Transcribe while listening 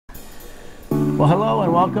Well, hello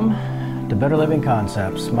and welcome to Better Living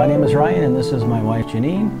Concepts. My name is Ryan and this is my wife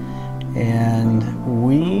Janine, and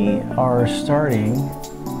we are starting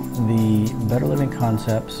the Better Living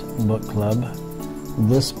Concepts book club.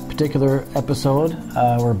 This particular episode,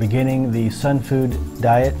 we're beginning the Sunfood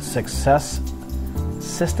Diet Success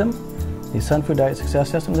System. The Sunfood Diet Success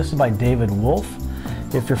System. This is by David Wolfe.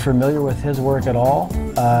 If you're familiar with his work at all,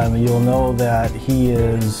 you'll know that he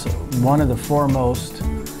is one of the foremost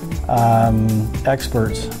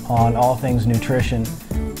experts on all things nutrition,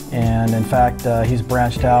 and in fact he's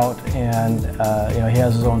branched out and he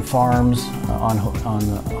has his own farms on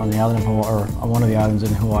the island of Hawaii, or on one of the islands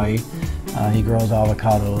in Hawaii. He grows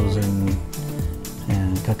avocados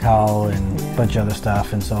and cacao and a bunch of other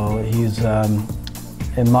stuff, and so he's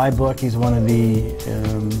in my book he's one of the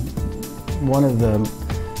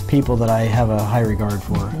people that I have a high regard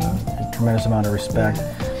for, a tremendous amount of respect.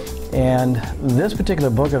 And this particular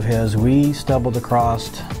book of his, we stumbled across,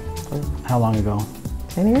 how long ago?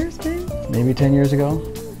 10 years, maybe? Maybe 10 years ago.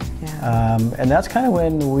 Yeah. And that's kind of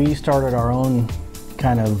when we started our own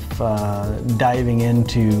kind of diving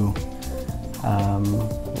into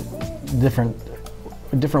different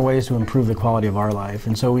ways to improve the quality of our life.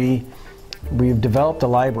 And so we've developed a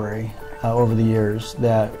library over the years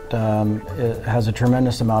that it has a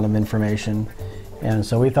tremendous amount of information. And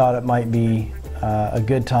so we thought it might be a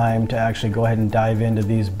good time to actually go ahead and dive into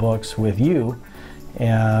these books with you,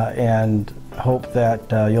 and hope that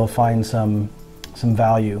you'll find some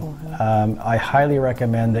value. I highly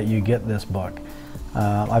recommend that you get this book.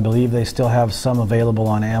 I believe they still have some available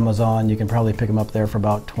on Amazon. You can probably pick them up there for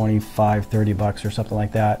about $25-30 or something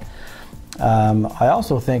like that. I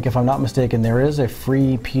also think, if I'm not mistaken, there is a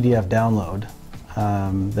free PDF download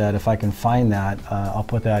that if I can find that, I'll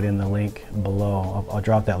put that in the link below. I'll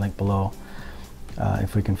drop that link below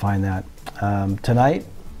if we can find that. Tonight,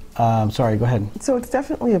 sorry, go ahead. So it's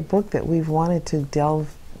definitely a book that we've wanted to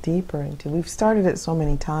delve deeper into. We've started it so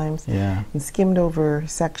many times and skimmed over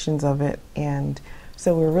sections of it, and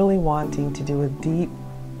so we're really wanting to do a deep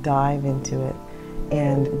dive into it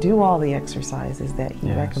and do all the exercises that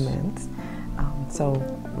he recommends. So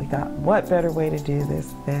we thought, what better way to do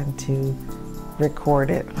this than to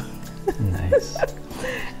record it? Nice.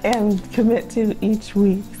 And commit to each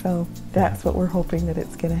week. So that's what we're hoping, that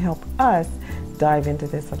it's going to help us dive into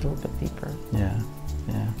this a little bit deeper. Yeah.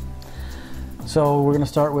 So we're going to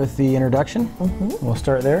start with the introduction. We'll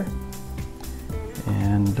start there.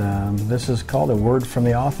 And this is called A Word from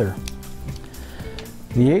the Author.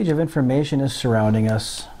 The age of information is surrounding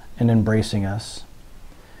us and embracing us.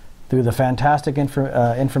 Through the fantastic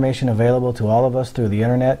information available to all of us through the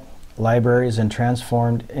internet, libraries, and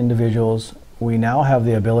transformed individuals, we now have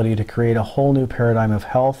the ability to create a whole new paradigm of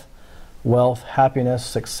health, wealth, happiness,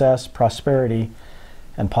 success, prosperity,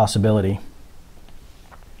 and possibility.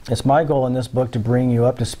 It's my goal in this book to bring you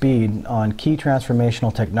up to speed on key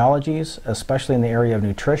transformational technologies, especially in the area of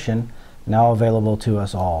nutrition, now available to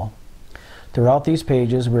us all. Throughout these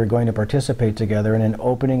pages, we're going to participate together in an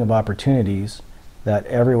opening of opportunities that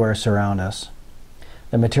everywhere surround us.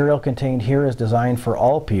 The material contained here is designed for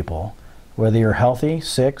all people, whether you're healthy,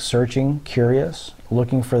 sick, searching, curious,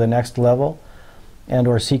 looking for the next level, and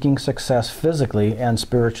or seeking success physically and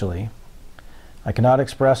spiritually. I cannot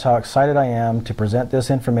express how excited I am to present this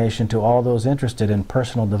information to all those interested in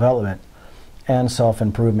personal development and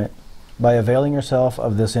self-improvement. By availing yourself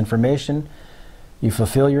of this information, you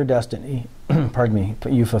fulfill your destiny.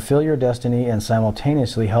 You fulfill your destiny and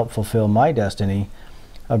simultaneously help fulfill my destiny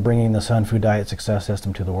of bringing the Sunfood Diet Success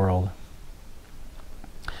System to the world.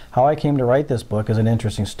 How I came to write this book is an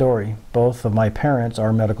interesting story. Both of my parents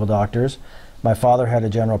are medical doctors. My father had a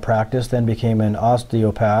general practice, then became an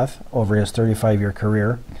osteopath over his 35-year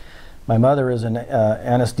career. My mother is an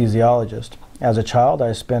anesthesiologist. As a child,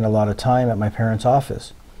 I spent a lot of time at my parents'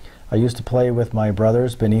 office. I used to play with my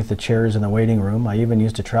brothers beneath the chairs in the waiting room. I even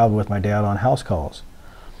used to travel with my dad on house calls.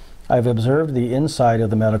 I've observed the inside of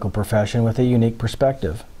the medical profession with a unique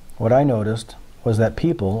perspective. What I noticed was that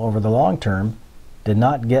people, over the long term, did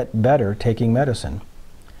not get better taking medicine.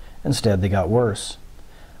 Instead, they got worse.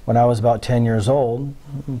 When I was about 10 years old,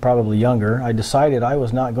 probably younger, I decided I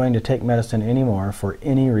was not going to take medicine anymore for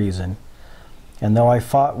any reason. And though I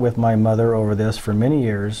fought with my mother over this for many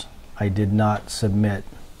years, I did not submit.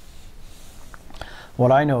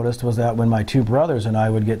 What I noticed was that when my two brothers and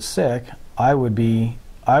I would get sick, I would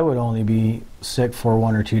only be sick for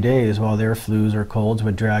 1 or 2 days, while their flus or colds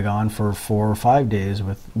would drag on for 4 or 5 days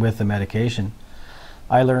with the medication.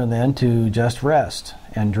 I learned then to just rest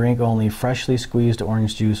and drink only freshly squeezed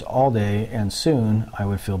orange juice all day, and soon I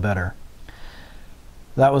would feel better.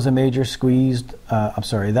 That was a major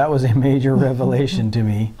revelation to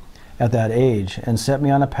me at that age, and set me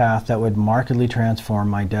on a path that would markedly transform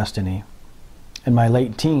my destiny. In my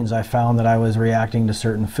late teens, I found that I was reacting to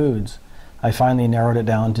certain foods. I finally narrowed it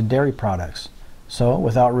down to dairy products. So,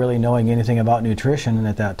 without really knowing anything about nutrition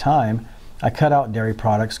at that time, I cut out dairy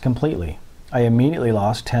products completely. I immediately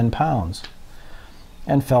lost 10 pounds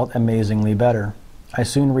and felt amazingly better. I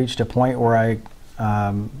soon reached a point where I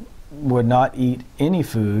would not eat any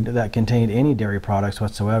food that contained any dairy products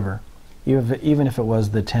whatsoever, even if it was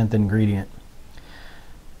the 10th ingredient.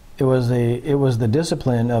 It was the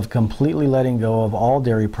discipline of completely letting go of all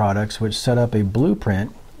dairy products which set up a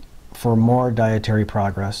blueprint for more dietary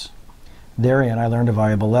progress. Therein I learned a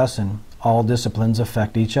valuable lesson. All disciplines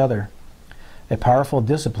affect each other. A powerful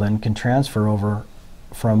discipline can transfer over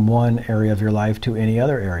from one area of your life to any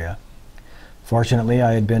other area. Fortunately,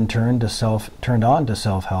 I had been turned on to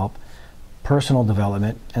self-help, personal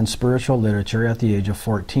development, and spiritual literature at the age of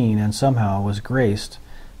 14, and somehow was graced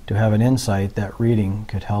to have an insight that reading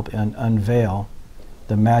could help unveil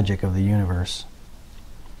the magic of the universe.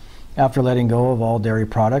 After letting go of all dairy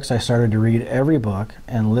products, I started to read every book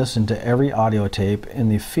and listen to every audio tape in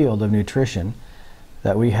the field of nutrition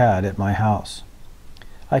that we had at my house.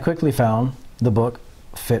 I quickly found the book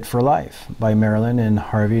Fit for Life by Marilyn and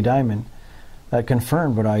Harvey Diamond that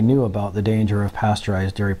confirmed what I knew about the danger of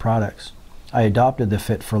pasteurized dairy products. I adopted the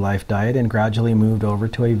Fit for Life diet and gradually moved over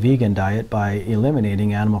to a vegan diet by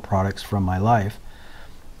eliminating animal products from my life.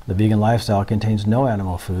 The vegan lifestyle contains no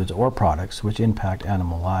animal foods or products which impact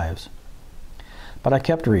animal lives. But I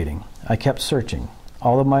kept reading. I kept searching.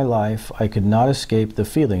 All of my life, I could not escape the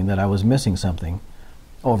feeling that I was missing something,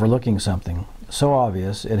 overlooking something. So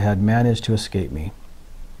obvious, it had managed to escape me.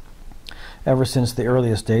 Ever since the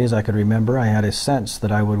earliest days I could remember, I had a sense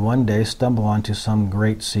that I would one day stumble onto some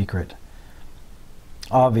great secret.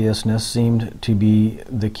 Obviousness seemed to be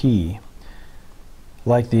the key.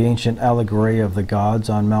 Like the ancient allegory of the gods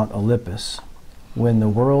on Mount Olympus. When the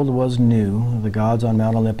world was new, the gods on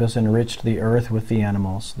Mount Olympus enriched the earth with the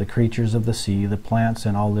animals, the creatures of the sea, the plants,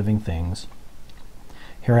 and all living things.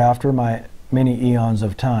 Hereafter, many eons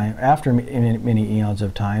of time,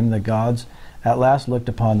 the gods at last looked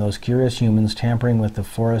upon those curious humans tampering with the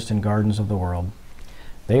forests and gardens of the world.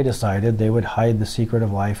 They decided they would hide the secret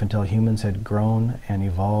of life until humans had grown and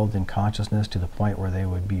evolved in consciousness to the point where they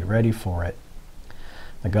would be ready for it.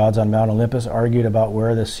 The gods on Mount Olympus argued about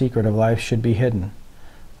where the secret of life should be hidden.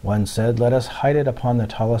 One said, "Let us hide it upon the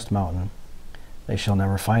tallest mountain. They shall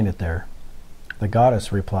never find it there." The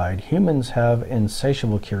goddess replied, "Humans have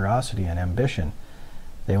insatiable curiosity and ambition.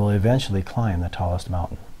 They will eventually climb the tallest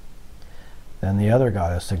mountain." Then the other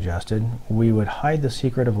goddess suggested, "We would hide the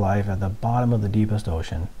secret of life at the bottom of the deepest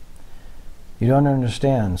ocean." "You don't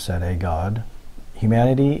understand," said a god.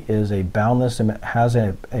 "Humanity has a boundless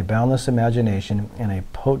imagination and a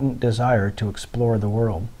potent desire to explore the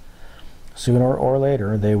world. Sooner or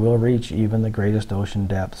later, they will reach even the greatest ocean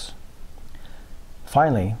depths."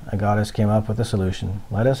 Finally, a goddess came up with a solution.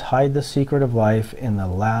 "Let us hide the secret of life in the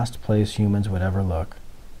last place humans would ever look.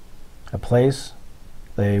 A place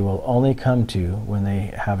they will only come to when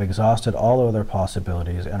they have exhausted all other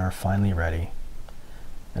possibilities and are finally ready."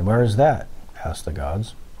 "And where is that?" asked the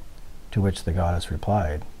gods. To which the goddess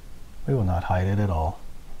replied, "We will not hide it at all."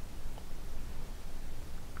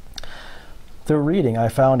 Through reading, I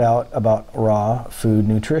found out about raw food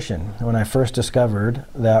nutrition. When I first discovered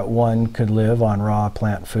that one could live on raw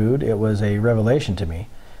plant food, it was a revelation to me.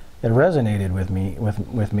 It resonated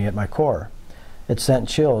with me at my core. It sent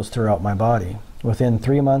chills throughout my body. Within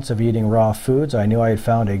 3 months of eating raw foods, I knew I had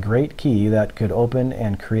found a great key that could open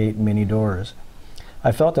and create many doors.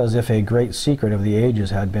 I felt as if a great secret of the ages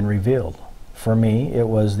had been revealed. For me, it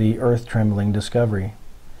was the earth-trembling discovery.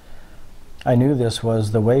 I knew this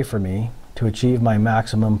was the way for me to achieve my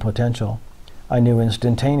maximum potential. I knew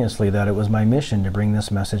instantaneously that it was my mission to bring this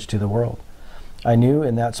message to the world. I knew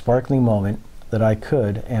in that sparkling moment that I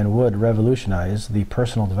could and would revolutionize the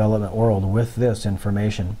personal development world with this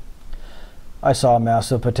information. I saw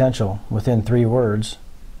massive potential. Within 3 words,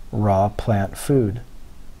 raw plant food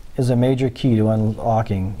is a major key to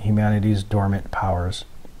unlocking humanity's dormant powers.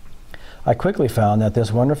 I quickly found that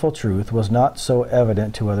this wonderful truth was not so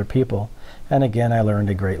evident to other people, and again I learned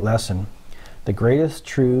a great lesson. The greatest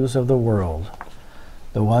truths of the world,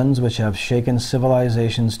 the ones which have shaken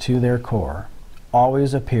civilizations to their core,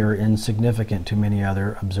 always appear insignificant to many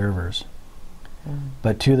other observers.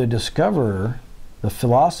 But to the discoverer, the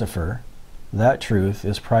philosopher, that truth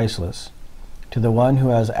is priceless. To the one who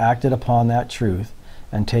has acted upon that truth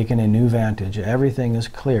and taken a new vantage, everything is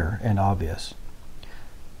clear and obvious.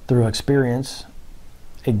 Through experience,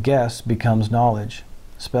 A guess becomes knowledge.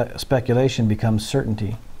 Speculation becomes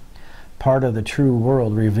certainty. Part of the true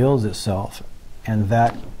world reveals itself, and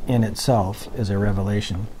that in itself is a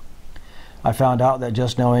revelation. I found out that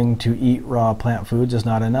just knowing to eat raw plant foods is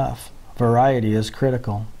not enough. Variety is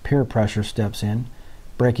critical. Peer pressure steps in.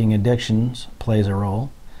 Breaking addictions plays a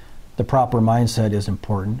role. The proper mindset is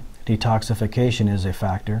important. Detoxification is a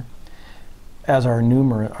factor, as are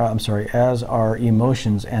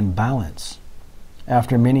emotions and balance.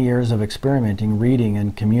 After many years of experimenting, reading,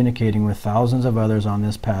 and communicating with thousands of others on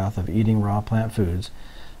this path of eating raw plant foods,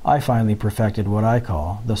 I finally perfected what I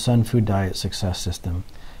call the Sunfood Diet Success System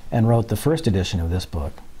and wrote the first edition of this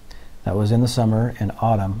book. That was in the summer and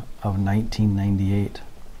autumn of 1998.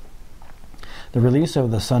 The release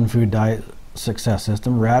of the Sunfood Diet Success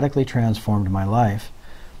System radically transformed my life.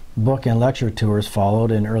 Book and lecture tours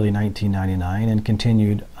followed in early 1999 and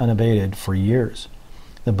continued unabated for years.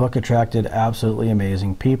 The book attracted absolutely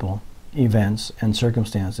amazing people, events, and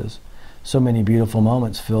circumstances. So many beautiful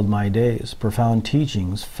moments filled my days. Profound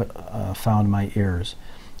teachings found my ears.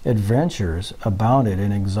 Adventures abounded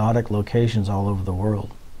in exotic locations all over the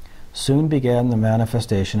world. Soon began the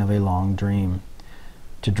manifestation of a long dream,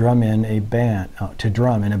 to drum in a band,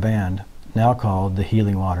 now called the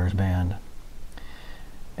Healing Waters Band.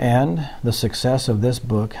 And the success of this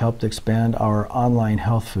book helped expand our online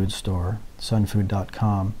health food store,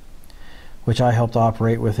 sunfood.com, which I helped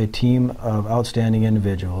operate with a team of outstanding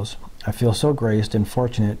individuals. I feel so graced and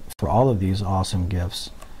fortunate for all of these awesome gifts,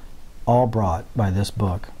 all brought by this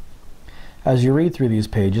book. As you read through these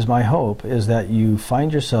pages, my hope is that you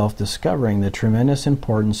find yourself discovering the tremendous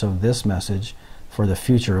importance of this message for the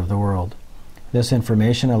future of the world. This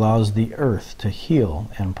information allows the earth to heal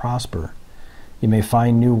and prosper. You may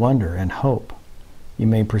find new wonder and hope. You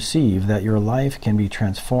may perceive that your life can be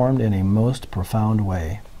transformed in a most profound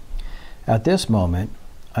way. At this moment,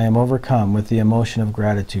 I am overcome with the emotion of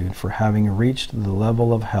gratitude for having reached the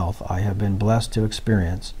level of health I have been blessed to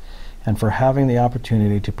experience, and for having the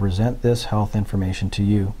opportunity to present this health information to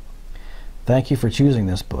you. Thank you for choosing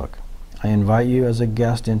this book. I invite you as a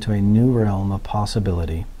guest into a new realm of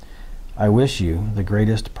possibility. I wish you the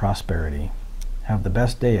greatest prosperity. Have the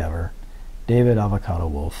best day ever. David Avocado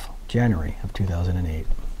Wolfe, January of 2008.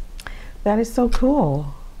 That is so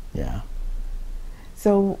cool. Yeah.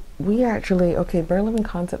 So we actually, Bare Living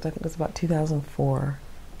Concept, I think, was about 2004.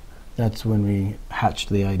 That's when we hatched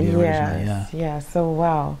the idea originally, yeah. Yeah, so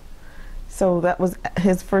wow. So that was,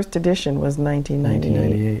 his first edition was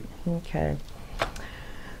 1998. 1998. Okay.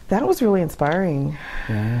 That was really inspiring.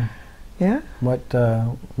 Yeah. Yeah?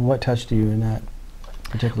 What touched you in that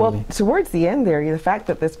particularly? Well, towards the end there, the fact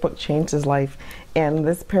that this book changed his life, and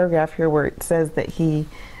this paragraph here where it says that he,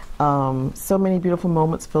 so many beautiful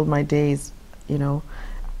moments filled my days, you know.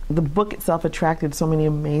 The book itself attracted so many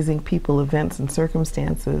amazing people, events, and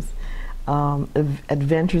circumstances.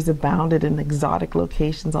 Adventures abounded in exotic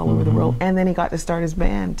locations all over the world, and then he got to start his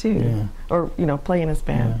band too, or play in his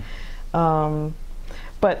band.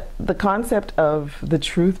 But the concept of the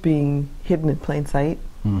truth being hidden in plain sight,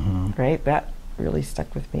 right? That really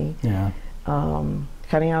stuck with me. Yeah.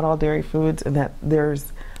 Cutting out all dairy foods, and that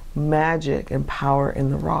there's magic and power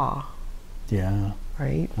in the raw. Yeah.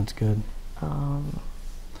 Right. That's good.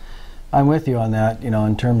 I'm with you on that,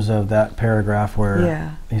 in terms of that paragraph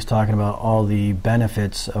where he's talking about all the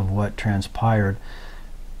benefits of what transpired.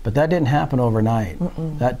 But that didn't happen overnight.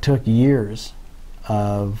 That took years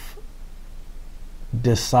of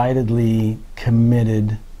decidedly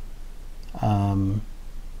committed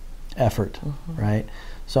effort, right?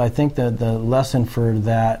 So I think that the lesson for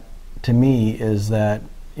that, to me, is that,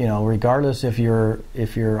 regardless if you're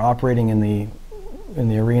operating in the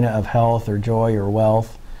arena of health or joy or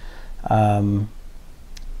wealth,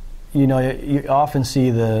 you often see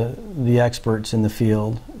the experts in the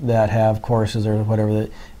field that have courses or whatever,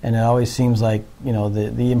 and it always seems like,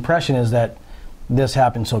 the impression is that this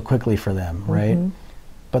happened so quickly for them, right?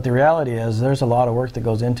 But the reality is there's a lot of work that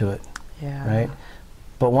goes into it, right?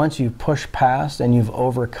 But once you push past and you've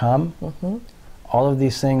overcome, all of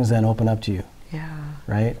these things then open up to you,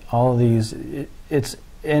 right? All of these, it's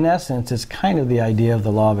in essence, it's kind of the idea of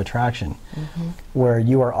the law of attraction, where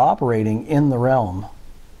you are operating in the realm,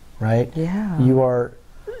 right? Yeah. You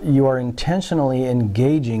are intentionally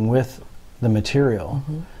engaging with the material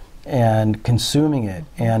and consuming it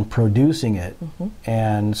and producing it,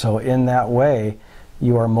 and so in that way,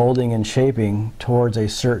 you are molding and shaping towards a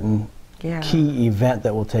certain key event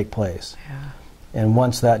that will take place. And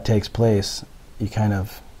once that takes place, you kind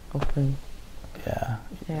of open.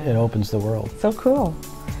 It opens the world. So cool.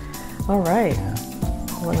 All right.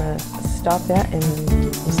 want to stop that and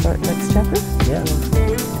we'll start next chapter?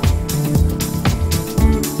 Yeah.